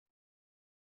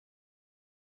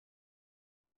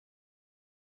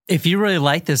If you really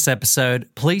like this episode,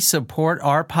 please support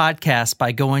our podcast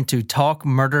by going to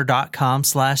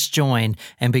talkmurder.com/join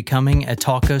and becoming a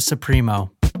Talko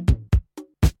Supremo.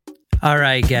 All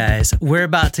right, guys, we're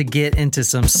about to get into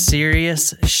some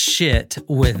serious shit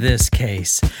with this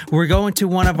case. We're going to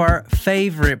one of our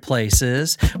favorite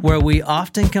places where we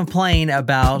often complain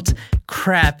about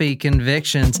crappy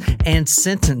convictions and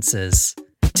sentences.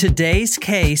 Today's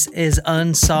case is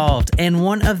unsolved and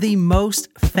one of the most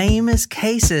famous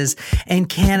cases in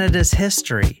Canada's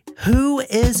history. Who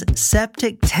is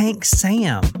Septic Tank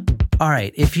Sam? All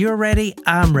right, if you're ready,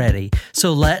 I'm ready.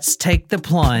 So let's take the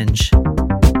plunge.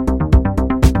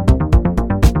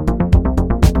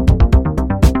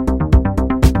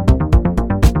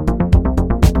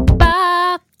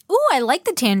 I like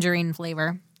the tangerine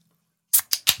flavor.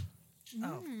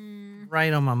 Oh,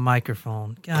 right on my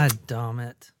microphone. God damn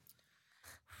it.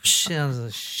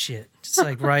 Shit. Just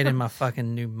like right in my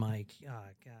fucking new mic. Oh,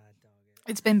 God dog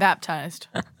it. It's been baptized.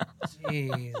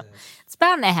 Jesus. It's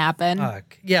bound to happen.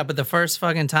 Fuck. Yeah, but the first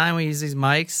fucking time we use these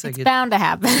mics, It's bound to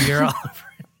happen. You're all over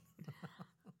it.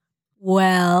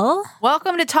 Well,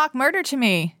 Welcome to Talk Murder to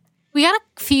Me. we got a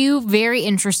few very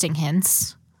interesting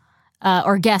hints.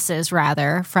 Or guesses,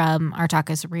 rather, from our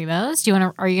Talko Supremos.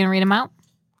 Are you going to read them out?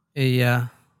 Yeah.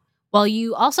 Well,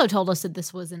 you also told us that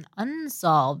this was an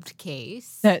unsolved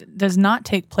case. That does not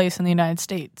take place in the United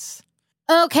States.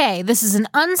 Okay, this is an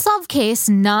unsolved case,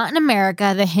 not in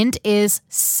America. The hint is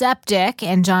septic,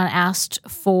 and John asked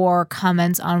for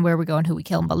comments on where we go and who we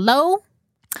kill below.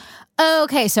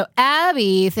 Okay, so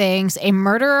Abby thinks a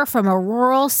murderer from a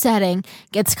rural setting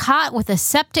gets caught with a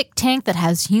septic tank that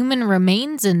has human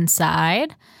remains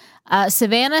inside.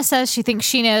 Savannah says she thinks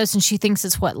she knows, and she thinks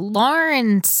it's what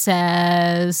Lauren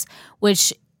says,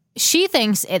 which she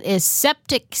thinks it is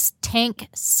Septic Tank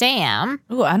Sam.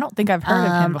 Ooh, I don't think I've heard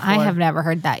of him before. I have never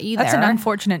heard that either. That's an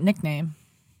unfortunate nickname.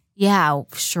 Yeah,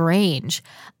 strange.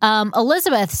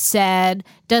 Elizabeth said,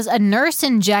 does a nurse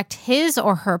inject his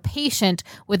or her patient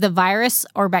with a virus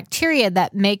or bacteria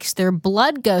that makes their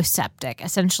blood go septic,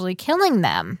 essentially killing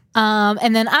them?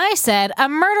 And then I said, a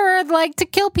murderer liked to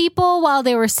kill people while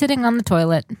they were sitting on the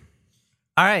toilet.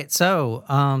 All right. So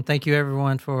thank you,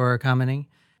 everyone, for commenting.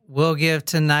 We'll give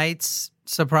tonight's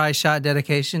surprise shot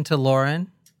dedication to Lauren.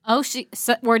 Oh,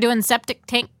 we're doing Septic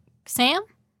Tank Sam?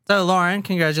 So, Lauren,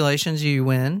 congratulations. You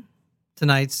win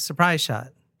tonight's surprise shot.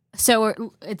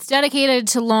 So it's dedicated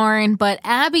to Lauren, but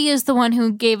Abby is the one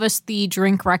who gave us the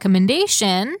drink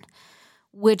recommendation,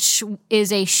 which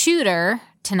is a shooter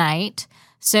tonight.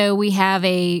 So we have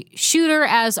a shooter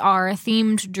as our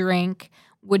themed drink,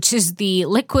 which is the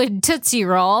liquid Tootsie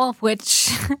Roll,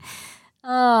 which...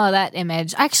 Oh, that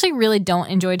image. I actually really don't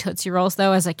enjoy Tootsie Rolls,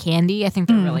 though, as a candy. I think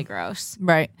they're really gross.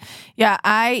 Right. Yeah,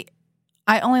 I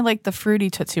only like the fruity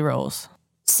Tootsie Rolls.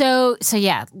 So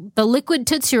yeah, the liquid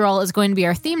Tootsie Roll is going to be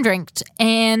our theme drink.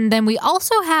 And then we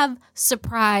also have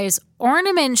surprise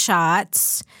ornament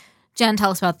shots. Jen,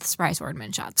 tell us about the surprise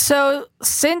ornament shots. So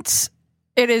since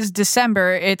it is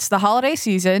December, it's the holiday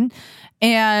season,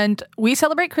 and we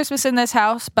celebrate Christmas in this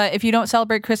house, but if you don't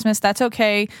celebrate Christmas, that's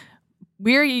okay.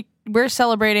 We're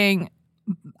celebrating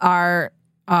our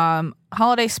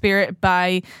holiday spirit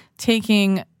by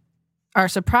taking our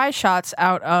surprise shots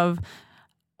out of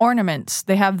ornaments.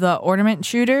 They have the ornament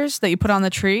shooters that you put on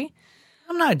the tree.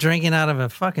 I'm not drinking out of a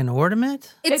fucking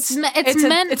ornament. It's meant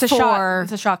it's a for shot.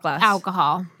 It's a shot glass.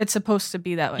 alcohol. It's supposed to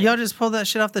be that way. Y'all just pulled that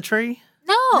shit off the tree?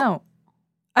 No.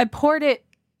 I poured it.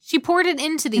 She poured it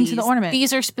into these. Into the ornament.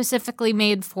 These are specifically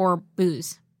made for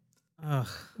booze. Ugh.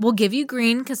 We'll give you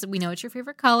green because we know it's your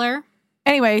favorite color.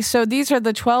 Anyway, so these are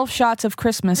the 12 shots of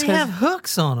Christmas. They have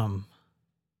hooks on them.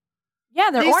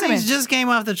 Yeah, they're These ornaments. things just came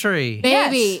off the tree.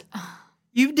 Baby. Yes.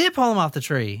 You did pull them off the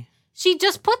tree. She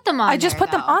just put them on I just there,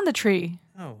 put them though. on the tree.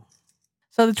 Oh.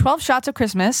 So the 12 shots of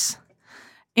Christmas,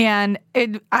 and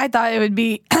I thought it would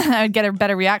be I would get a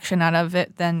better reaction out of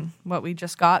it than what we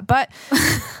just got. But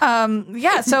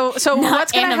yeah, so what's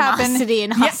going to happen? Animosity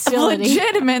and hostility. Yeah,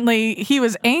 legitimately, he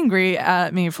was angry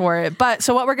at me for it. But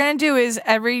so what we're going to do is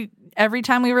every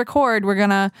time we record, we're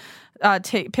going to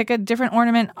pick a different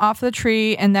ornament off the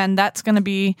tree, and then that's going to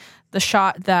be the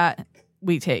shot that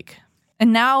we take.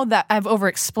 And now that I've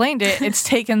over-explained it, it's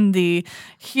taken the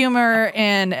humor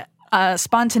and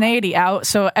spontaneity out,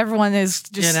 so everyone is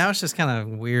just... Yeah, now it's just kind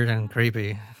of weird and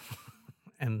creepy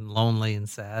and lonely and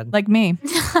sad. like me.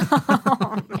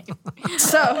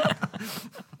 So,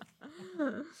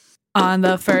 on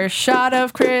the first shot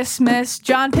of Christmas,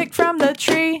 John picked from the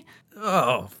tree.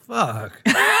 Oh, fuck.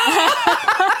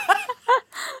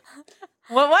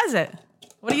 What was it?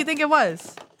 What do you think it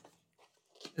was?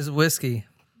 It's whiskey.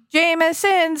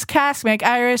 Jameson's Cask Make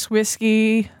Irish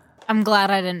Whiskey. I'm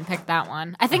glad I didn't pick that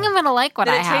one. I think I'm going to like what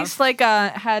Did I it have. taste like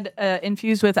had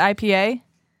infused with IPA?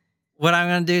 What I'm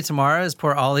going to do tomorrow is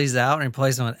pour all these out and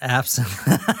replace them with absinthe.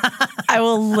 I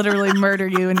will literally murder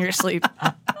you in your sleep.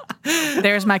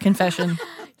 There's my confession.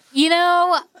 You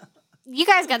know, you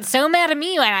guys got so mad at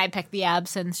me when I picked the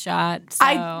absinthe shot. So.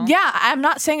 I'm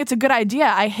not saying it's a good idea.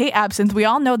 I hate absinthe. We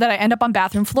all know that I end up on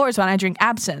bathroom floors when I drink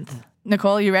absinthe.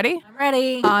 Nicole, you ready? I'm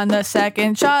ready. On the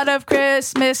second shot of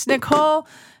Christmas, Nicole,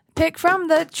 pick from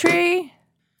the tree.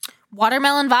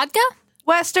 Watermelon vodka?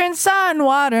 Western Sun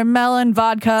watermelon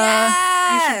vodka.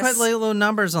 You should put little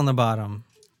numbers on the bottom.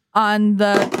 On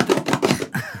the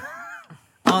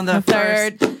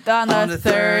third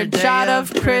shot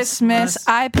of Christmas,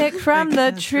 I pick from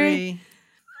the tree.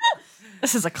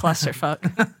 This is a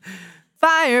clusterfuck.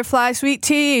 Firefly sweet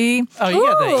tea. Oh, you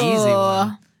got the easy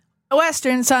one.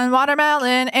 Western Sun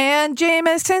watermelon and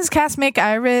Jameson's Cask Make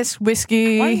Irish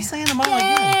Whiskey. Why are you saying them all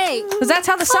again? Yay! Because that's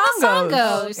how the song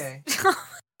goes. Oh, okay.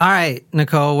 All right,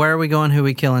 Nicole, where are we going? Who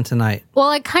we killing tonight? Well,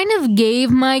 I kind of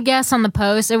gave my guess on the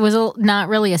post. It was not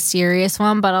really a serious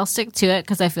one, but I'll stick to it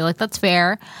because I feel like that's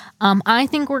fair. I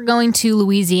think we're going to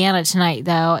Louisiana tonight,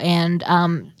 though, and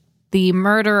the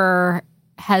murderer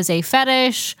has a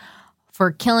fetish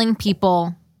for killing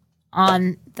people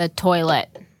on the toilet.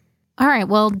 All right,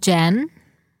 well, Jen,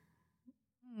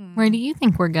 where do you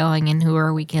think we're going and who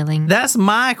are we killing? That's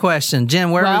my question.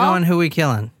 Jen, where are we going? Who we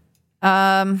killing?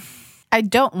 I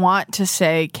don't want to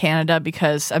say Canada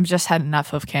because I've just had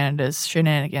enough of Canada's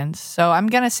shenanigans. So I'm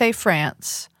going to say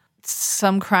France.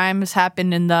 Some crimes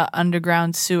happened in the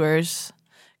underground sewers.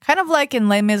 Kind of like in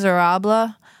Les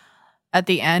Miserables at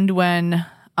the end when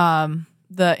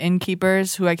the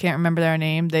innkeepers, who I can't remember their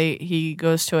name, he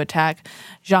goes to attack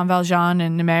Jean Valjean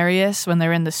and Marius when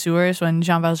they're in the sewers when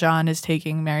Jean Valjean is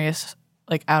taking Marius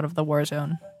like out of the war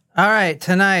zone. All right,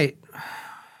 tonight.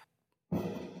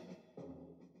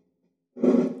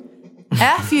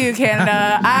 F you,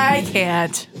 Canada. I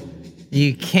can't.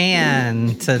 You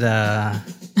can ta-da.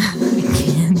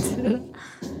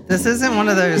 This isn't one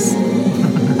of those.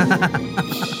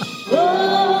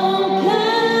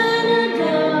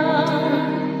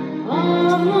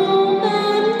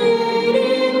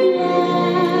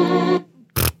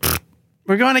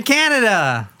 We're going to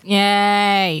Canada.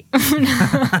 Yay.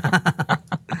 I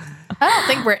don't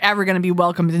think we're ever going to be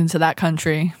welcomed into that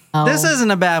country. Oh. This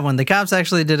isn't a bad one. The cops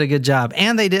actually did a good job,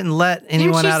 and they didn't let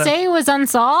anyone Didn't out you of. say it was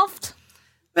unsolved?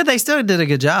 But they still did a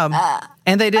good job,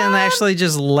 and they didn't actually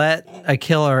just let a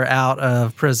killer out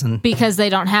of prison Because they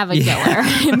don't have a killer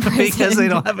in prison. because they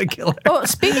don't have a killer. Well,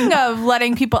 speaking of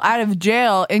letting people out of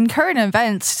jail, in current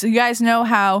events, you guys know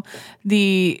how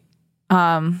there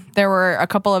were a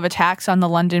couple of attacks on the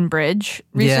London Bridge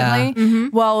recently. Yeah.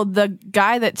 Mm-hmm. Well, the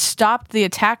guy that stopped the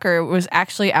attacker was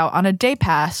actually out on a day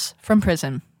pass from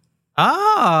prison.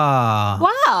 Ah,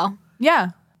 Wow.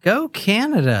 Yeah. go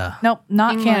Canada. Nope,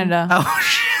 not England. Canada. Oh,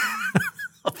 shit.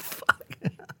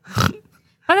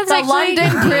 But it's The actually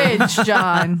London Bridge,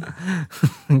 John.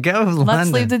 Go Let's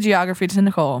London. leave the geography to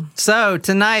Nicole. So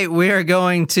tonight we are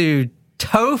going to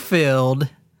Tofield.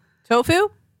 Tofu?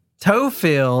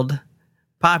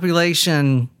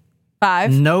 Population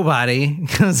 5. nobody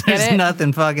because there's it?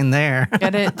 nothing fucking there.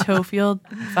 Get it? Toefield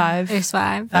 5. there's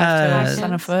 5. Toes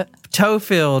on a foot.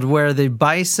 Tofield, where the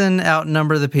bison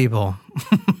outnumber the people.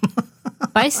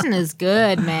 Bison is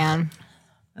good, man.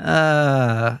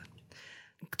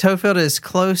 Tofield is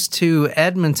close to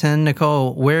Edmonton.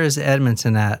 Nicole, where is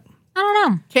Edmonton at? I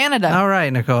don't know. Canada. All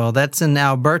right, Nicole, that's in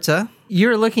Alberta.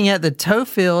 You're looking at the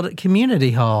Tofield Community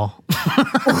Hall.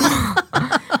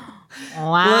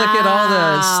 Wow. Look at all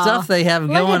the stuff they have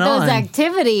Look going at those on.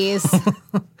 activities.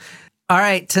 All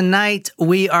right, tonight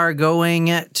we are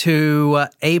going to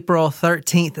April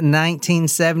 13th,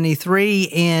 1973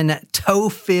 in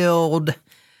Tofield,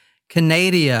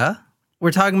 Canada.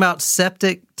 We're talking about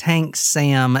Septic Tank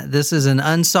Sam. This is an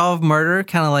unsolved murder,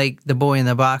 kind of like The Boy in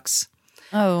the Box.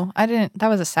 Oh, I didn't. That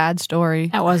was a sad story.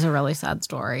 That was a really sad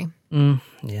story.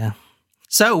 Yeah.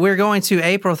 So we're going to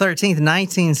April 13th,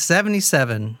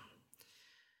 1977.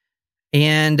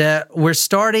 And we're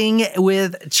starting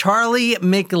with Charlie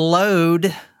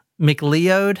McLeod.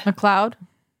 McLeod? McLeod?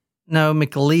 No,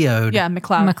 McLeod. Yeah,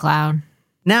 McLeod. McLeod.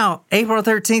 Now, April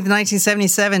 13th,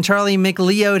 1977, Charlie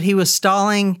McLeod, he was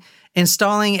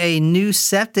installing a new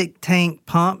septic tank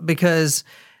pump because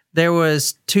there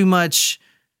was too much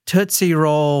Tootsie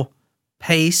Roll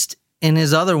paste in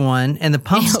his other one, and the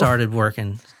pump started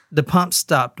working. The pump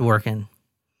stopped working.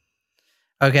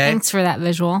 Okay? Thanks for that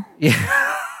visual. Yeah.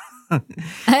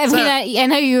 I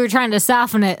know you were trying to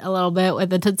soften it a little bit with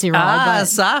the Tootsie Roll. but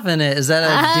Soften it. Is that a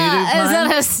doo-doo pun? is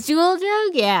that a stool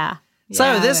joke? Yeah. So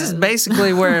Yeah, this is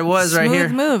basically where it was right here.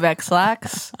 Smooth move,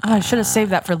 X-Lax. Oh, I should have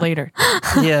saved that for later.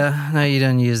 Yeah, no, you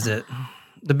done used it.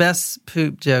 The best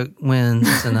poop joke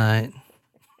wins tonight.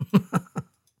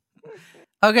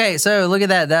 Okay, so look at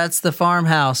that. That's the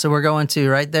farmhouse. So we're going to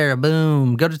right there.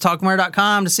 Boom. Go to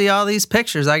talkmore.com to see all these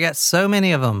pictures. I got so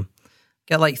many of them.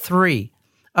 Got like 3.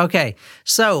 Okay,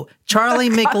 so Charlie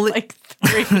Like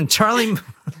 3. Charlie.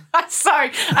 I'm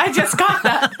sorry. I just got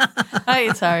that.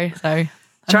 Hey, sorry.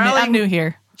 I'm new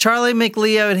here. Charlie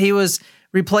McLeod, he was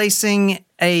replacing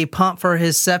a pump for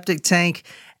his septic tank.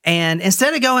 And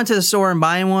instead of going to the store and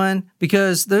buying one,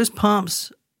 because those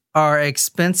pumps are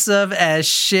expensive as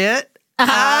shit.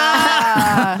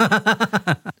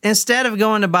 Instead of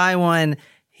going to buy one,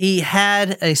 he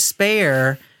had a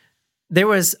spare. There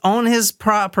was on his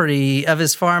property of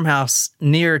his farmhouse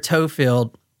near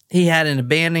Towfield, he had an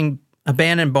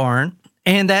abandoned barn.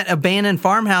 And that abandoned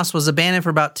farmhouse was abandoned for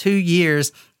about 2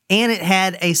 years. And it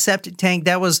had a septic tank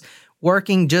that was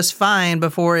working just fine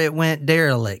before it went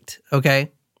derelict.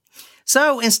 Okay.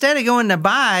 So instead of going to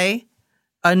buy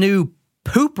a new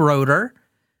poop rotor,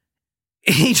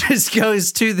 he just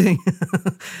goes to the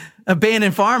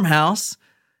abandoned farmhouse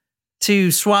to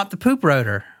swap the poop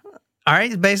rotor. All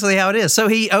right. Basically how it is. So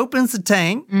he opens the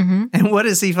tank. And what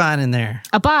does he find in there?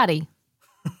 A body.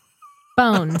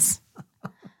 Bones.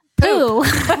 Poo.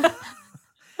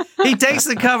 He takes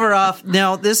the cover off.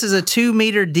 Now, this is a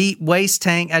 2-meter deep waste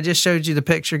tank. I just showed you the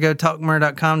picture. Go to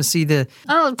talkmore.com to see the...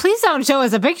 Oh, please don't show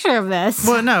us a picture of this.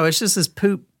 Well, no, it's just this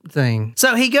poop thing.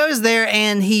 So he goes there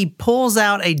and he pulls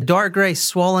out a dark gray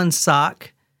swollen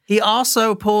sock. He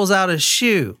also pulls out a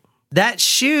shoe. That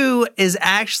shoe is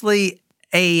actually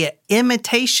a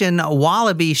imitation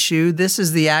Wallaby shoe. This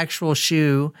is the actual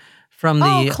shoe from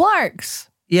the... Clark's.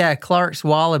 Yeah, Clark's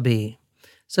Wallaby.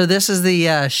 So this is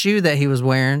the shoe that he was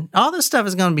wearing. All this stuff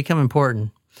is going to become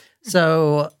important.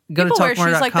 So go People to wear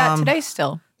shoes like that talkmore.com. today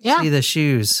still. Yeah. See the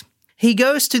shoes. He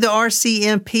goes to the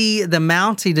RCMP, the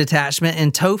Mountie detachment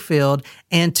in Towfield,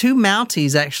 and 2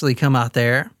 Mounties actually come out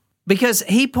there because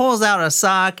he pulls out a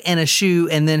sock and a shoe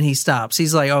and then he stops.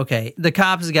 He's like, okay, the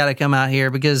cops has got to come out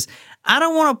here because I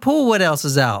don't want to pull what else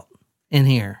is out in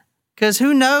here because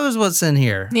who knows what's in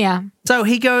here. Yeah. So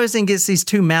he goes and gets these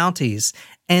 2 Mounties.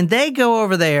 And they go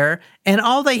over there, and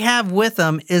all they have with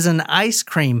them is an ice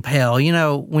cream pail. You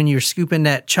know, when you're scooping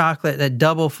that chocolate, that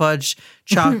double fudge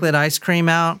chocolate ice cream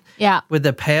out. Yeah. With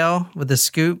the pail, with the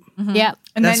scoop. Yep.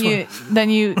 And That's then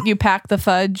you pack the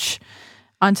fudge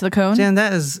onto the cone. Jen,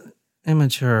 that is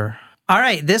immature. All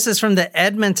right, this is from the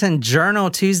Edmonton Journal,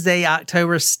 Tuesday,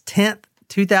 October 10th,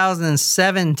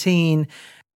 2017.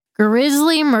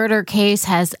 Grisly murder case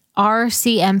has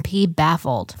RCMP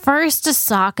baffled. First, a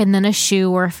sock and then a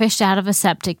shoe were fished out of a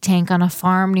septic tank on a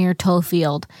farm near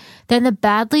Towfield. Then the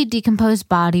badly decomposed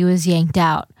body was yanked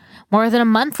out. More than a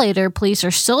month later, police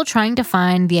are still trying to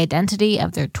find the identity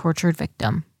of their tortured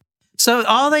victim. So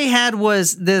all they had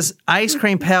was this ice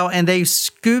cream pail, and they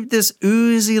scooped this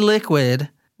oozy liquid,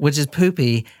 which is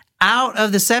poopy, out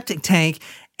of the septic tank.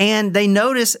 And they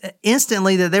noticed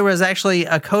instantly that there was actually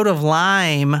a coat of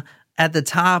lime at the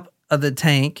top of the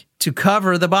tank to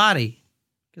cover the body.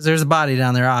 Because there's a body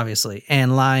down there, obviously.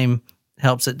 And lime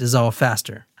helps it dissolve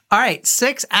faster. All right,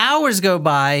 6 hours go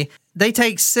by. They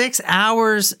take 6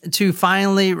 hours to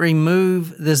finally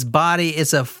remove this body.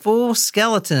 It's a full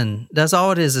skeleton. That's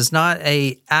all it is. It's not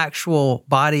an actual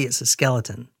body. It's a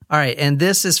skeleton. All right, and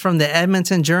this is from the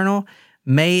Edmonton Journal,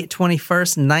 May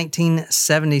 21st,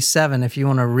 1977, if you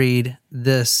want to read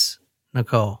this,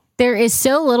 Nicole. There is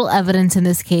so little evidence in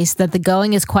this case that the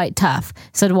going is quite tough,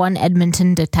 said one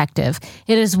Edmonton detective.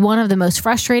 It is one of the most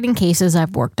frustrating cases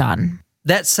I've worked on.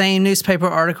 That same newspaper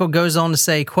article goes on to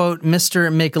say, quote,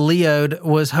 Mr. McLeod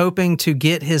was hoping to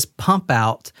get his pump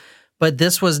out, but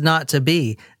this was not to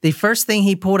be. The first thing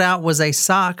he pulled out was a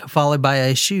sock followed by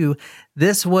a shoe.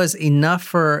 This was enough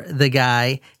for the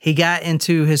guy. He got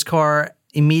into his car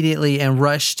immediately and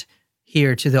rushed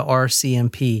here to the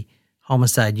RCMP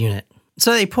homicide unit.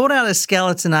 So they pulled out a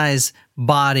skeletonized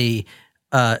body,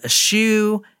 a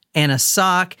shoe and a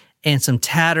sock and some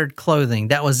tattered clothing.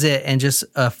 That was it. And just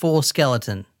a full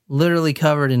skeleton, literally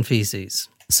covered in feces.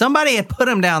 Somebody had put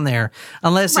him down there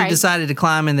unless he decided to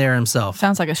climb in there himself.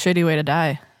 Sounds like a shitty way to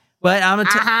die. But I'm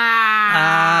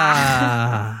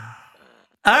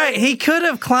all right, he could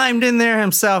have climbed in there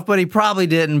himself, but he probably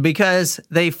didn't because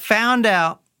they found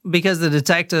out, because the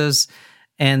detectives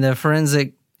and the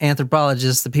forensic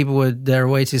anthropologists, the people that are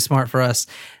way too smart for us,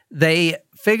 they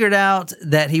figured out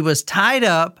that he was tied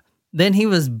up then he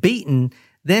was beaten,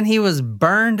 then he was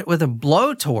burned with a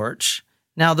blowtorch.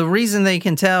 Now, the reason they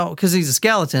can tell, because he's a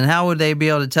skeleton, how would they be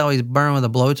able to tell he's burned with a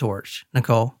blowtorch?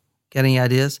 Nicole, got any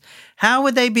ideas? How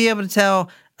would they be able to tell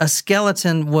a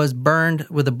skeleton was burned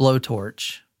with a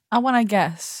blowtorch? I want to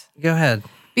guess. Go ahead.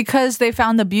 Because they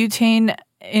found the butane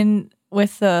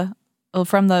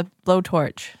from the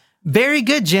blowtorch. Very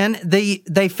good, Jen.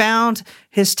 They found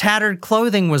his tattered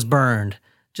clothing was burned.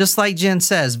 Just like Jen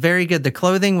says, very good. The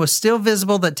clothing was still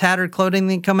visible. The tattered clothing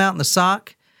didn't come out in the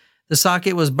sock. The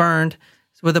socket was burned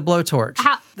with a blowtorch.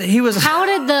 How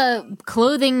did the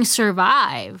clothing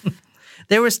survive?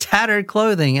 There was tattered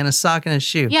clothing and a sock and a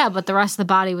shoe. Yeah, but the rest of the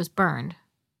body was burned.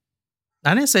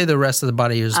 I didn't say the rest of the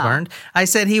body was burned. I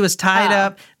said he was tied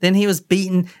up, then he was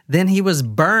beaten, then he was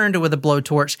burned with a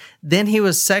blowtorch, then he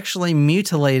was sexually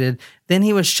mutilated, then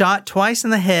he was shot twice in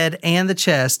the head and the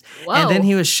chest, and then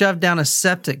he was shoved down a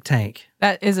septic tank.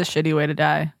 That is a shitty way to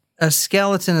die. A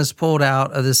skeleton is pulled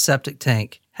out of the septic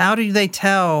tank. How do they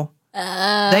tell?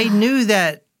 They knew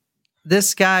that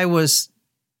this guy was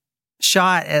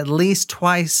shot at least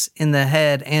twice in the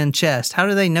head and chest. How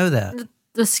do they know that?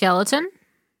 The skeleton?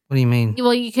 What do you mean?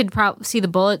 Well, you could probably see the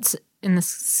bullets in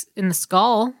the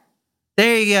skull.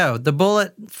 There you go. The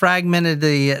bullet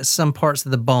fragmented some parts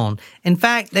of the bone. In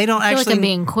fact, they don't I feel actually like I'm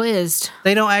being quizzed.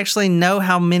 They don't actually know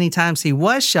how many times he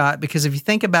was shot, because if you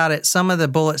think about it, some of the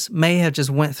bullets may have just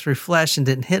went through flesh and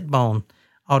didn't hit bone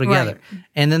altogether. Right.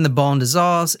 And then the bone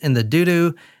dissolves in the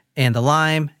doo-doo and the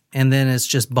lime, and then it's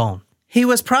just bone. He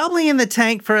was probably in the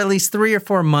tank for at least 3 or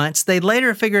 4 months. They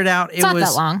later figured out It's not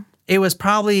that long. It was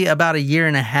probably about 1.5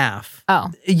 years.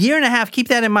 Oh. 1.5 years, keep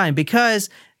that in mind, because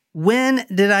when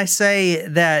did I say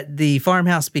that the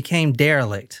farmhouse became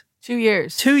derelict? 2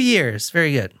 years. 2 years.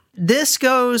 Very good. This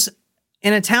goes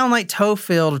in a town like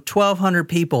Tofield, 1,200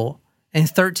 people and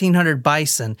 1,300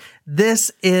 bison. This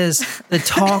is the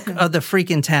talk of the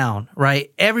freaking town,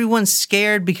 right? Everyone's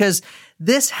scared because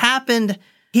this happened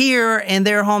here in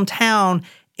their hometown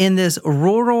in this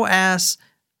rural-ass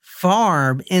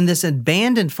farm, in this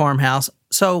abandoned farmhouse.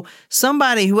 So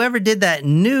somebody, whoever did that,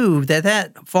 knew that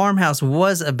that farmhouse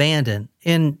was abandoned,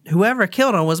 and whoever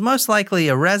killed him was most likely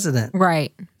a resident.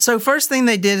 Right. So first thing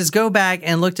they did is go back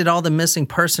and looked at all the missing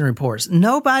person reports.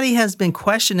 Nobody has been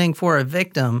questioning for a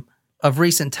victim of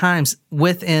recent times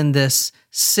within this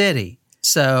city.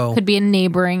 So could be a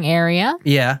neighboring area.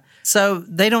 Yeah. So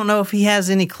they don't know if he has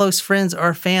any close friends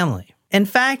or family. In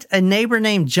fact, a neighbor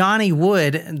named Johnny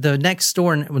Wood, the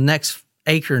next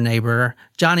acre neighbor,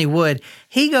 Johnny Wood,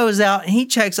 he goes out and he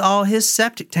checks all his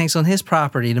septic tanks on his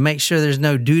property to make sure there's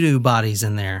no doo-doo bodies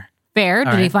in there. Fair.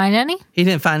 Did he find any? He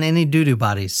didn't find any doo-doo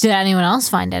bodies. Did anyone else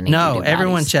find any? No,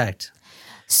 everyone checked.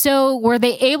 So were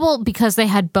they able, because they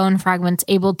had bone fragments,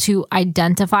 able to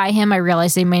identify him? I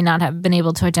realize they may not have been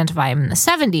able to identify him in the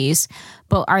 70s,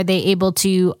 but are they able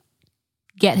to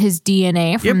get his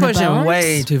DNA from the bones? You're pushing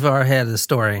way too far ahead of the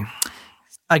story.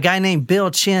 A guy named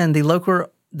Bill Chin, the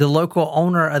local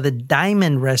owner of the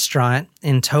Diamond Restaurant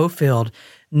in Tofield,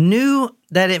 knew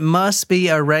that it must be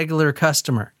a regular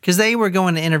customer, because they were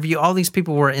going to interview. All these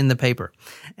people were in the paper.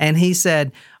 And he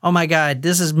said, oh my God,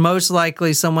 this is most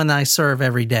likely someone I serve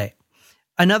every day.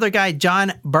 Another guy,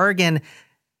 John Bergen,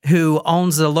 who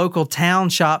owns the local town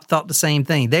shop, thought the same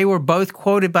thing. They were both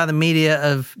quoted by the media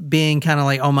of being kind of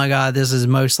like, oh my God, this is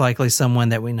most likely someone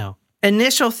that we know.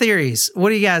 Initial theories. What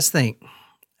do you guys think?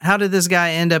 How did this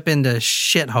guy end up in the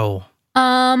shithole?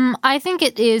 I think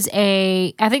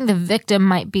I think the victim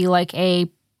might be like a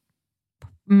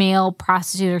male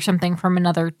prostitute or something from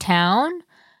another town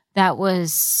that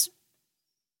was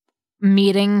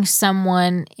meeting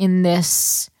someone in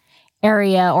this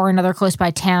area or another close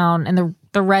by town, and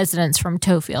the residents from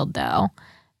Tofield, though.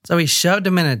 So he shoved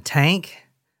him in a tank?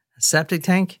 A septic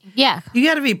tank? Yeah. You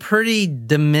got to be pretty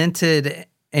demented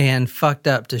and fucked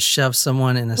up to shove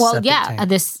someone in a septic tank. Well,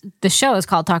 yeah, the show is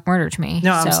called Talk Murder to Me.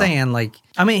 No, I'm saying,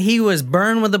 he was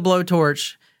burned with a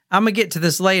blowtorch. I'm going to get to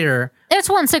this later. It's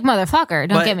one sick motherfucker,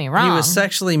 don't get me wrong. He was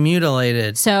sexually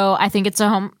mutilated. So I think it's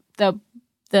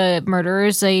the murderer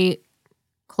is a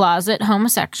closet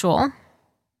homosexual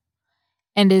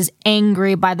and is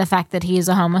angry by the fact that he is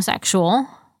a homosexual,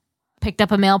 picked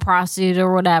up a male prostitute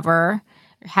or whatever,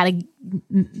 had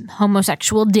a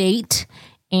homosexual date,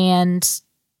 and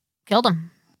killed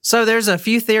him. So there's a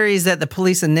few theories that the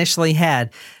police initially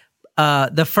had.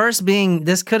 The first being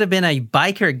this could have been a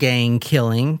biker gang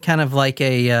killing, kind of like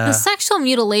a... the sexual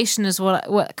mutilation is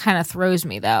what kind of throws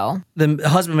me, though. The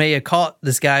husband may have caught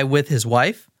this guy with his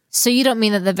wife. So you don't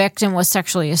mean that the victim was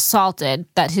sexually assaulted,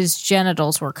 that his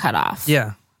genitals were cut off?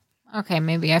 Yeah. Okay,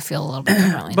 maybe I feel a little bit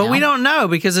differently But now. we don't know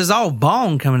because there's all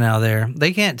bone coming out of there.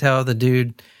 They can't tell the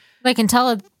dude. They can tell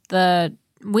if the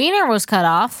wiener was cut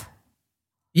off.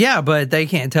 Yeah, but they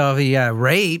can't tell if he got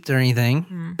raped or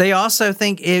anything. They also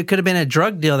think it could have been a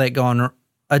drug deal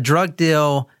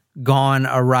gone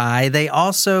awry. They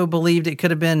also believed it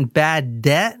could have been bad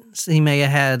debt. So he may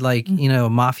have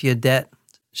had mafia debt,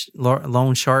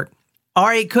 loan shark.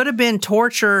 Or it could have been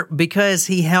torture because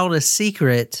he held a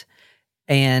secret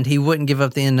and he wouldn't give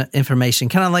up the information.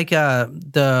 Kind of like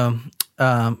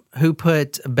who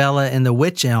put Bella in the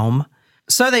witch elm.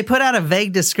 So they put out a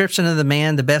vague description of the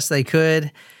man the best they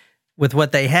could with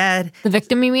what they had. The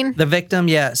victim, you mean? The victim,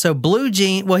 yeah. So blue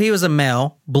jeans, well, he was a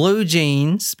male. Blue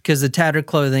jeans, because of tattered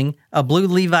clothing. A blue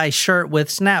Levi's shirt with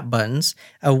snap buttons.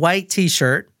 A white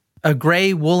t-shirt. A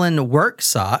gray woolen work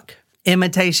sock.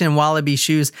 Imitation wallaby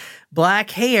shoes.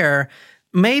 Black hair.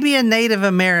 Maybe a Native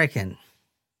American.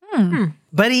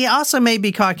 But he also may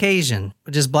be Caucasian,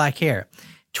 which is black hair.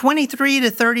 23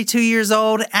 to 32 years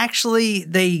old. Actually,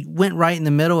 they went right in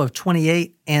the middle of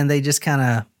 28 and they just kind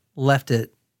of left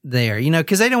it there,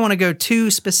 because they don't want to go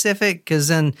too specific because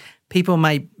then people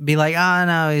might be like,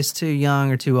 no, he's too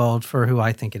young or too old for who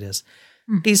I think it is.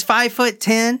 He's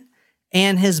 5'10"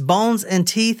 and his bones and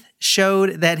teeth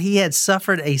showed that he had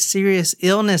suffered a serious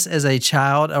illness as a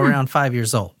child around 5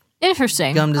 years old.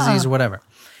 Interesting. Gum disease or whatever.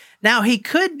 Now, he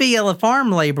could be a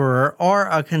farm laborer or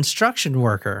a construction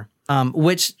worker.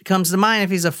 Which comes to mind, if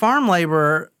he's a farm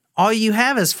laborer, all you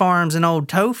have is farms and old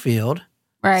tow field.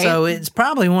 Right. So it's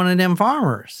probably one of them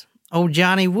farmers, old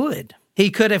Johnny Wood. He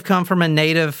could have come from a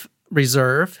native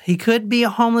reserve. He could be a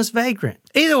homeless vagrant.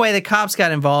 Either way, the cops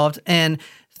got involved, and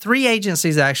 3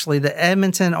 agencies, actually, the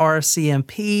Edmonton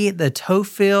RCMP, the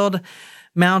Towfield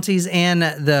Mounties, and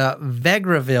the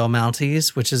Vegreville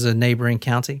Mounties, which is a neighboring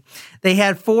county. They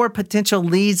had 4 potential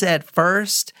leads at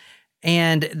first,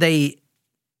 and they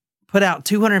put out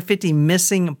 250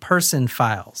 missing person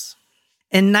files.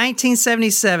 In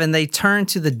 1977, they turned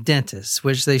to the dentist,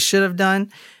 which they should have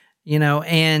done,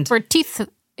 and For teeth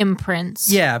imprints.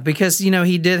 yeah, because,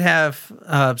 he did have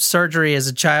surgery as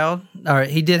a child, or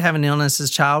he did have an illness as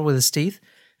a child with his teeth.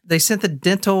 They sent the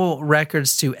dental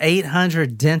records to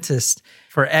 800 dentists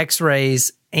for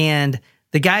x-rays, and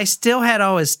the guy still had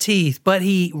all his teeth, but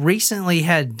he recently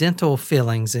had dental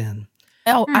fillings in.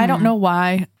 Oh, I don't know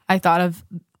why I thought of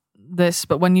this,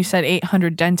 but when you said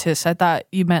 800 dentists, I thought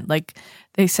you meant like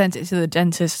they sent it to the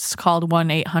dentists called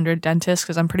 1-800-DENTIST,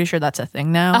 because I'm pretty sure that's a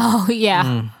thing now. Oh,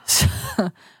 yeah.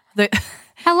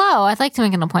 Hello, I'd like to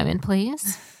make an appointment,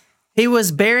 please. He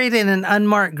was buried in an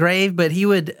unmarked grave, but he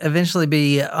would eventually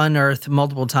be unearthed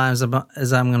multiple times,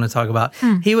 as I'm going to talk about.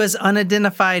 He was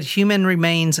unidentified human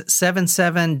remains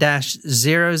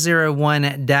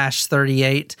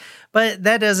 77-001-38, but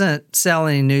that doesn't sell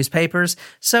any newspapers.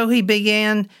 So he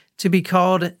began to be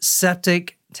called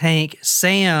Septic Tank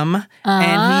Sam, and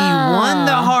he won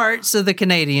the hearts of the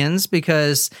Canadians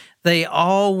because they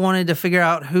all wanted to figure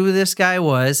out who this guy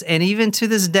was. And even to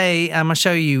this day, I'm going to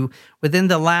show you, within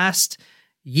the last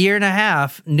year and a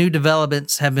half, new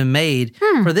developments have been made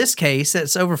for this case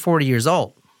that's over 40 years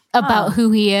old. About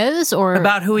who he is, or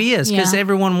About who he is, because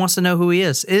everyone wants to know who he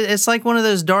is. It's like one of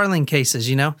those darling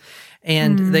cases,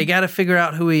 and they got to figure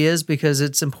out who he is because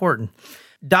it's important.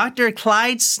 Dr.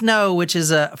 Clyde Snow, which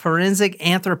is a forensic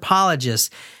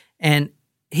anthropologist, and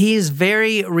he is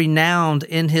very renowned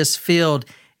in his field,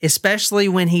 especially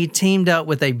when he teamed up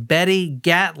with a Betty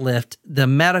Gatliff, the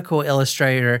medical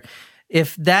illustrator.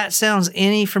 If that sounds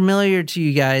any familiar to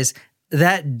you guys,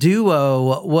 that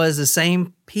duo was the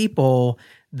same people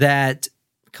that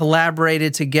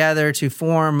collaborated together to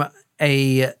form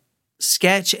a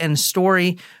sketch and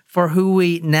story for who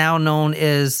we now known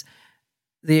as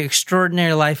The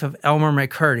Extraordinary Life of Elmer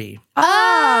McCurdy.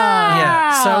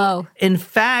 Yeah. So, in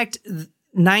fact,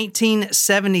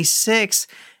 1976,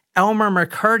 Elmer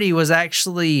McCurdy was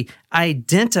actually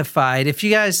identified. If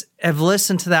you guys have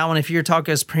listened to that one, if you're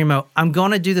Tacos Primo, I'm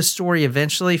going to do the story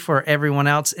eventually for everyone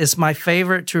else. It's my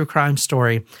favorite true crime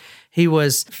story. He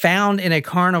was found in a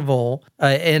carnival,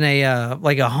 in a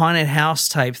like a haunted house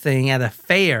type thing at a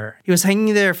fair. He was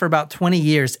hanging there for about 20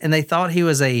 years, and they thought he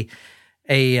was a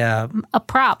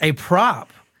prop. A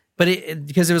prop, but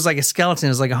because it was like a skeleton,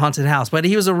 it was like a haunted house, but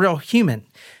he was a real human.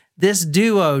 This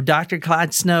duo, Dr.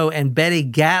 Clyde Snow and Betty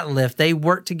Gatliff, they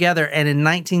worked together, and in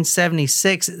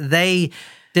 1976, they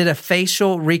did a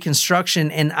facial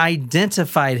reconstruction and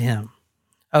identified him.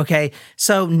 Okay,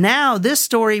 so now this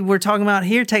story we're talking about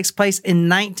here takes place in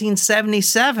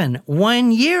 1977,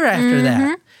 1 year after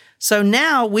that. So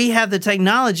now we have the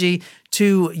technology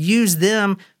to use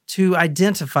them to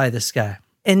identify this guy.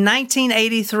 In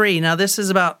 1983, now this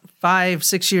is about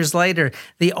 5-6 years later,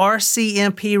 the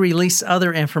RCMP released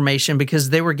other information because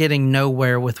they were getting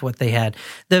nowhere with what they had.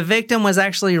 The victim was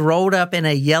actually rolled up in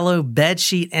a yellow bed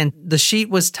sheet, and the sheet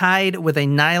was tied with a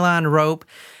nylon rope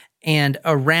and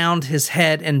around his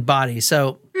head and body.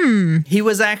 So he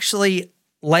was actually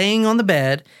laying on the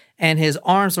bed, and his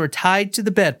arms were tied to the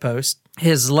bedpost.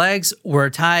 His legs were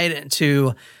tied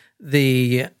to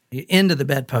the end of the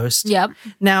bedpost. Yep.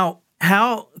 Now,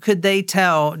 how could they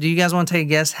tell? Do you guys want to take a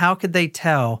guess? How could they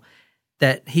tell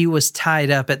that he was tied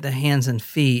up at the hands and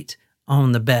feet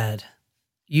on the bed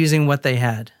using what they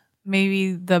had?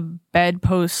 Maybe the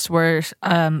bedposts were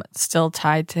still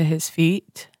tied to his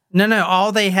feet. No.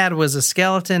 All they had was a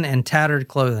skeleton and tattered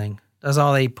clothing. That's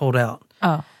all they pulled out.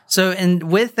 Oh. So, and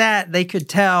with that, they could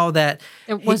tell that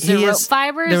Was there rope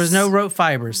fibers? There was no rope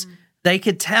fibers. They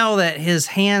could tell that his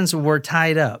hands were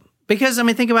tied up. Because, I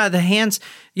mean, think about it, the hands,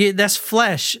 that's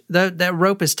flesh. That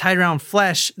rope is tied around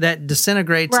flesh that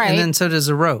disintegrates, Right. and then so does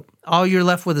the rope. All you're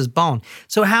left with is bone.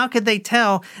 So how could they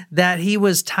tell that he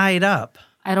was tied up?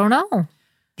 I don't know.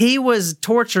 He was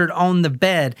tortured on the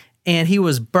bed, and he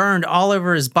was burned all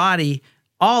over his body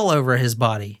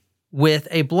with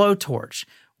a blowtorch.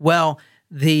 Well,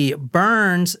 the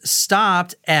burns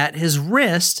stopped at his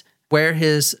wrist where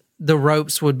the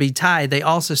ropes would be tied. They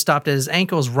also stopped at his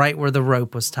ankles right where the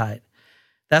rope was tied.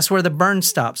 That's where the burn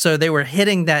stopped. So they were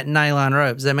hitting that nylon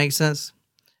rope. Does that make sense?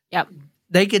 Yep.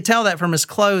 They could tell that from his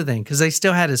clothing because they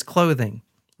still had his clothing,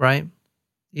 right?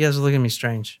 You guys are looking at me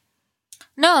strange.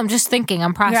 No, I'm just thinking.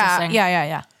 I'm processing.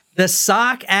 Yeah. The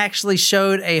sock actually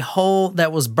showed a hole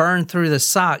that was burned through the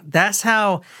sock. That's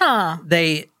how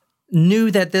they knew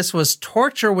that this was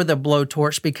torture with a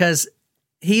blowtorch, because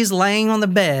he's laying on the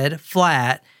bed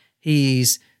flat.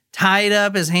 He's tied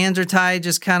up. His hands are tied,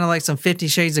 just kind of like some 50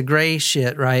 Shades of Grey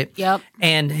shit, right? Yep.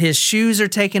 And his shoes are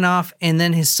taken off, and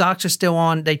then his socks are still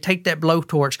on. They take that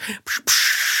blowtorch,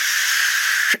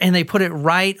 and they put it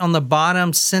right on the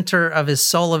bottom center of his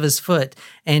sole of his foot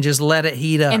and just let it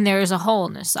heat up. And there's a hole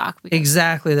in his sock.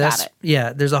 Exactly. Got it.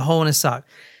 Yeah, there's a hole in his sock.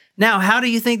 Now, how do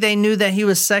you think they knew that he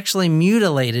was sexually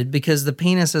mutilated? Because the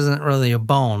penis isn't really a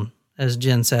bone, as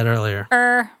Jen said earlier.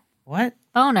 What?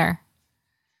 Boner.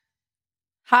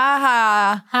 Ha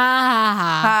ha. Ha ha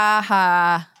ha. Ha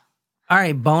ha. All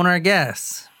right, boner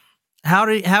guess.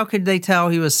 How could they tell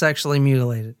he was sexually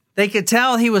mutilated? They could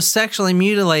tell he was sexually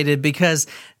mutilated because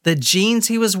the jeans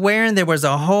he was wearing, there was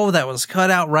a hole that was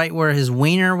cut out right where his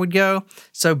wiener would go.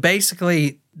 So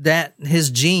basically, that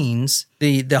his jeans,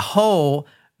 the hole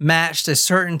matched a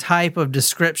certain type of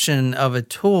description of a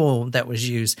tool that was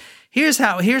used. Here's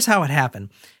how it happened.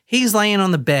 He's laying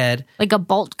on the bed. Like a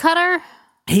bolt cutter?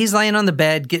 He's laying on the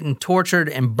bed getting tortured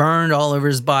and burned all over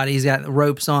his body. He's got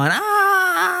ropes on.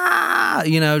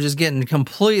 Just getting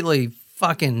completely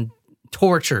fucking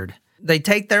tortured. They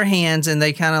take their hands and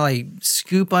they kind of like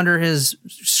scoop under his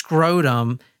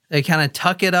scrotum. They kind of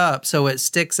tuck it up so it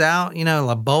sticks out,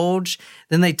 a bulge.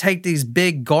 Then they take these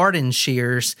big garden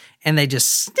shears and they just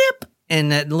snip,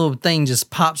 and that little thing just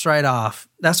pops right off.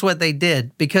 That's what they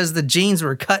did because the jeans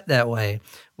were cut that way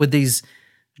with these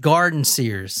garden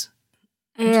shears.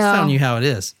 I'm just telling you how it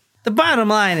is. The bottom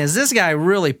line is this guy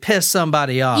really pissed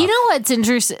somebody off. You know what's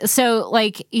interesting? So,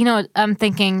 I'm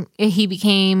thinking he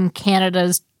became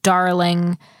Canada's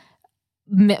darling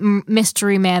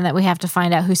mystery man that we have to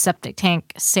find out who Septic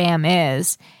Tank Sam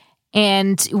is.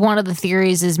 And one of the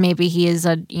theories is maybe he is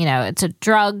it's a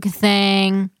drug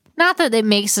thing. Not that it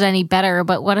makes it any better,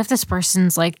 but what if this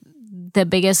person's like the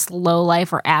biggest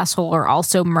lowlife or asshole or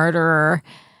also murderer?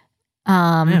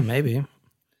 Yeah, maybe.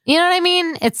 You know what I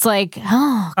mean? It's like,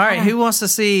 oh. All right, who wants to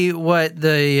see what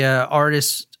the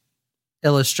artist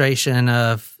illustration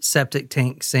of Septic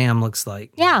Tank Sam looks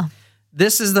like? Yeah.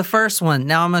 This is the first one.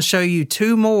 Now I'm going to show you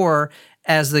two more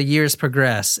as the years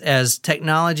progress, as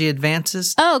technology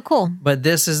advances. Oh, cool. But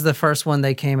this is the first one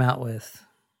they came out with.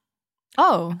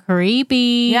 Oh.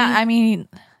 Creepy. Yeah, I mean,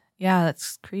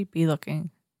 that's creepy looking.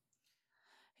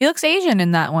 He looks Asian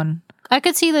in that one. I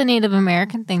could see the Native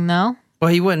American thing, though.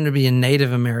 Well, he wouldn't be a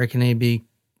Native American. He'd be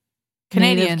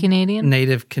Canadian.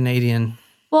 Native Canadian.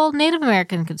 Well, Native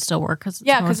American could still work because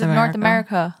it's North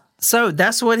America. So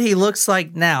that's what he looks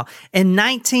like now. In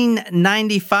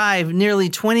 1995, nearly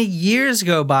 20 years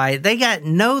go by. They got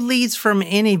no leads from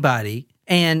anybody.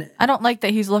 And I don't like that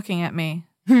he's looking at me.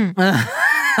 well,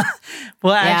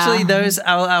 actually, those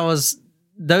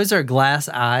are glass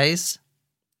eyes.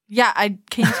 Yeah,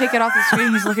 can you take it off the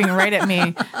screen? He's looking right at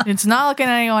me. It's not looking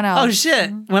at anyone else. Oh, shit.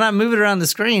 When I move it around the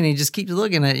screen, he just keeps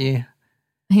looking at you.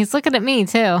 He's looking at me,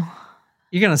 too.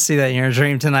 You're going to see that in your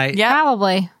dream tonight. Yeah.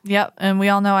 Probably. Yep. And we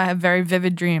all know I have very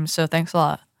vivid dreams, so thanks a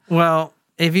lot. Well,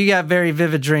 if you got very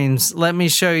vivid dreams, let me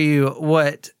show you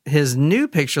what his new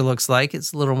picture looks like.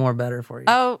 It's a little more better for you.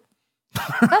 Oh,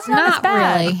 that's not as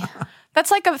bad. Really.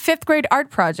 That's like a 5th grade art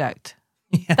project.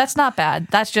 Yeah. That's not bad.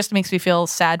 That just makes me feel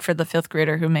sad for the 5th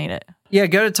grader who made it. Yeah,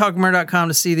 go to talkmurder.com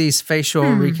to see these facial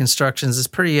reconstructions. It's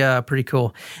pretty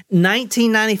cool.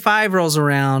 1995 rolls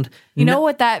around. You know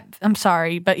what I'm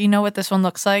sorry, but you know what this one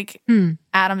looks like?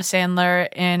 Adam Sandler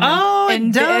and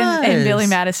Billy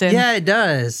Madison. Yeah, it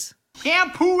does.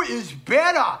 Shampoo is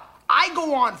better. I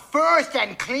go on first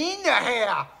and clean the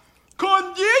hair.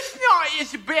 Conditioner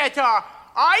is better.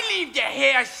 I leave the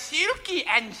hair silky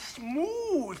and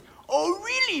smooth. Oh,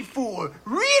 really, fool?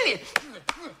 Really?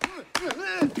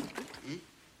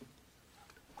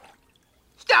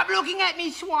 Stop looking at me,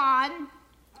 Swan.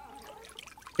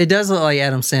 It does look like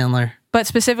Adam Sandler. But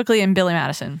specifically in Billy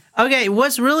Madison. Okay,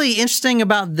 what's really interesting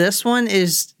about this one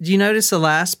is, do you notice the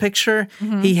last picture?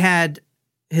 He had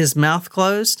his mouth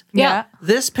closed. Yeah.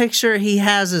 This picture, he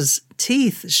has his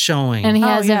teeth showing. And he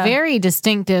has a very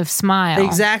distinctive smile.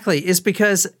 Exactly. It's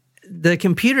because the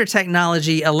computer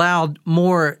technology allowed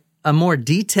a more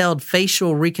detailed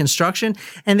facial reconstruction,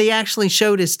 and they actually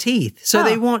showed his teeth. So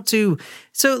they want to.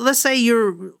 So let's say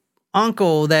your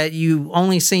uncle that you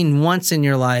only seen once in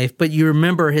your life, but you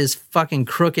remember his fucking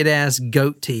crooked ass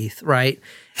goat teeth, right?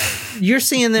 You're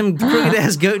seeing them crooked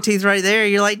ass goat teeth right there.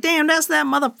 You're like, damn, that's that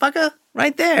motherfucker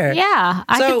right there. Yeah,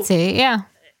 I can see. Yeah.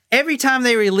 Every time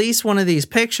they release one of these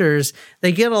pictures,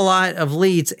 they get a lot of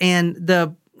leads, and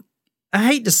I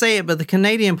hate to say it, but the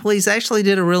Canadian police actually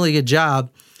did a really good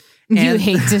job. You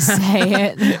hate to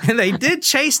say it. And they did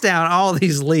chase down all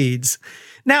these leads.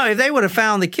 Now, if they would have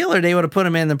found the killer, they would have put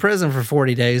him in the prison for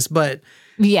 40 days. But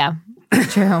yeah,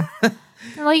 true.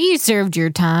 Like, you served your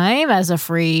time as a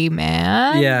free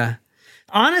man. yeah,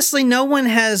 honestly, no one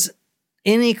has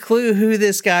any clue who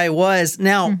this guy was.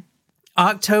 Now,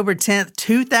 October 10th,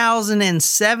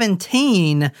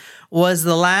 2017 was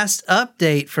the last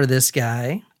update for this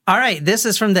guy. All right, this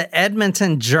is from the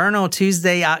Edmonton Journal,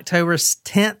 Tuesday, October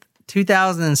 10th,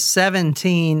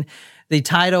 2017. The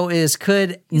title is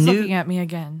He's looking at me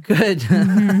again. Good.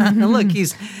 Look,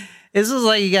 this is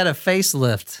like you got a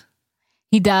facelift.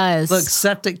 He does. Look,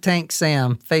 Septic Tank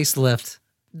Sam, facelift.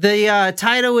 The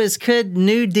title is, Could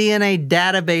New DNA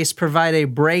Database Provide a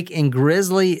Break in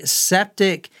Grizzly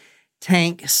Septic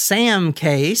Tank Sam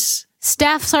Case?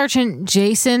 Staff Sergeant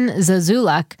Jason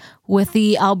Zazulak with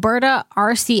the Alberta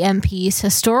RCMP's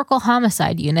Historical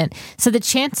Homicide Unit said the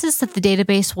chances that the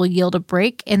database will yield a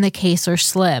break in the case are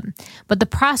slim, but the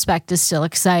prospect is still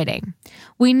exciting.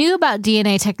 We knew about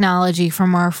DNA technology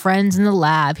from our friends in the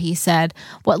lab, he said.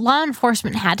 What law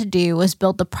enforcement had to do was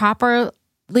build the proper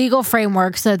legal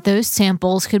framework so that those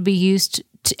samples could be used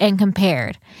and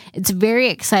compared. It's very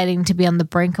exciting to be on the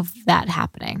brink of that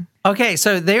happening. Okay,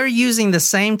 so they're using the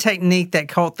same technique that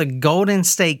called the Golden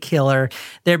State Killer.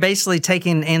 They're basically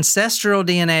taking ancestral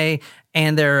DNA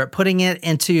and they're putting it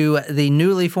into the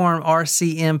newly formed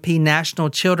RCMP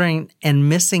National Children and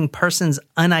Missing Persons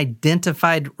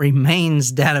Unidentified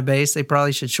Remains database. They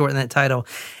probably should shorten that title.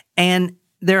 And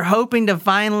they're hoping to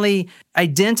finally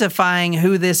identifying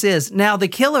who this is. Now, the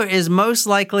killer is most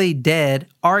likely dead,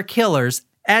 or killers.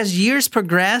 As years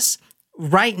progress,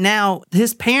 right now,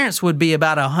 his parents would be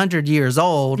about 100 years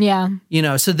old. Yeah.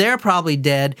 So they're probably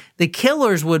dead. The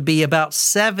killers would be about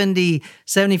 70,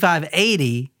 75,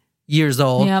 80 years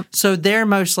old. Yep. So they're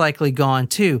most likely gone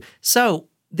too. So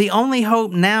the only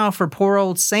hope now for poor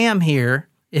old Sam here,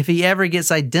 if he ever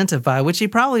gets identified, which he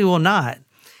probably will not,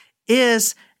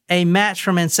 is a match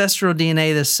from ancestral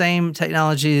DNA, the same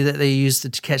technology that they used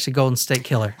to catch the Golden State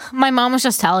Killer. My mom was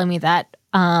just telling me that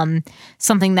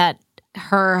something that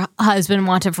her husband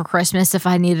wanted for Christmas, if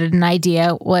I needed an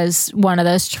idea, was one of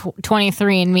those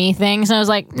 23andMe things. And I was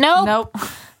like, nope.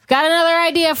 Got another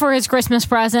idea for his Christmas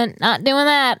present. Not doing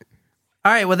that.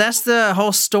 All right, well, that's the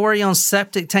whole story on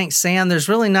Septic Tank Sam. There's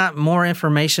really not more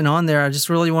information on there. I just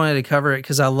really wanted to cover it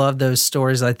because I love those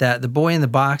stories like that. The Boy in the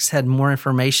Box had more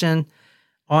information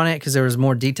on it because there was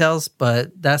more details,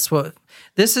 but that's what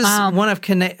this is. One of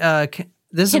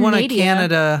this is one of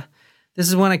Canada. This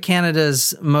is one of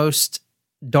Canada's most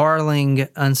darling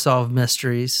unsolved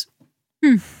mysteries.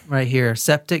 Right here,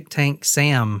 Septic Tank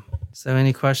Sam. So,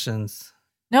 any questions?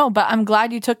 No, but I'm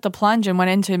glad you took the plunge and went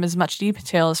into him as much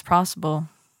detail as possible.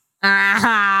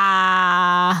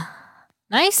 Ah,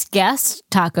 nice guess,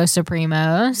 Taco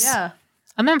Supremos. Yeah.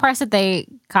 I'm impressed that they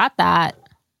caught that.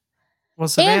 Well,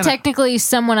 Savannah, And technically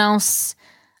someone else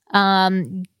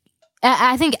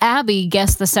I think Abby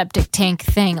guessed the septic tank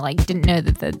thing, like didn't know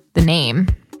that the name,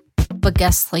 but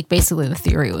guessed like basically the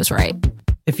theory was right.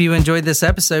 If you enjoyed this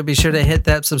episode, be sure to hit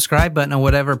that subscribe button on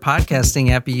whatever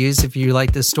podcasting app you use. If you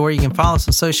like this story, you can follow us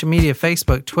on social media,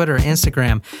 Facebook, Twitter,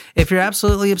 Instagram. If you're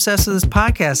absolutely obsessed with this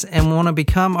podcast and want to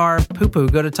become our poo-poo,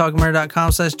 go to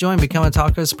talkmurder.com/join, become a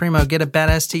Taco Supremo, get a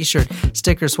badass t-shirt,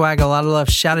 sticker, swag, a lot of love,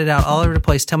 shout it out all over the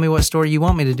place. Tell me what story you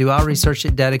want me to do. I'll research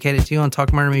it, dedicate it to you on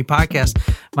Talk Murder Me podcast.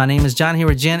 My name is John, here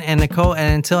with Jen and Nicole,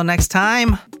 and until next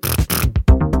time...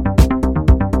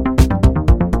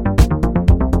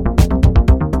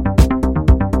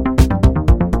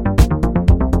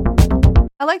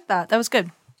 I like that. That was good.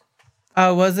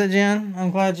 Oh, was it, Jen? I'm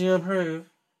glad you approve.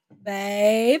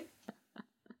 Babe.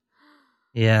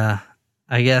 Yeah,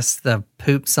 I guess the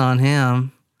poop's on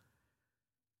him.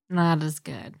 Not as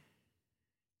good.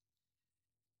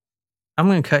 I'm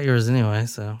going to cut yours anyway,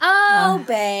 so. Oh,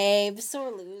 babe.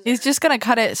 Sore loser. He's just going to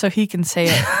cut it so he can say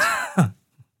it.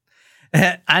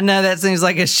 I know that seems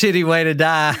like a shitty way to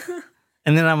die.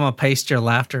 And then I'm going to paste your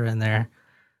laughter in there.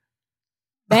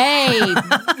 Babe.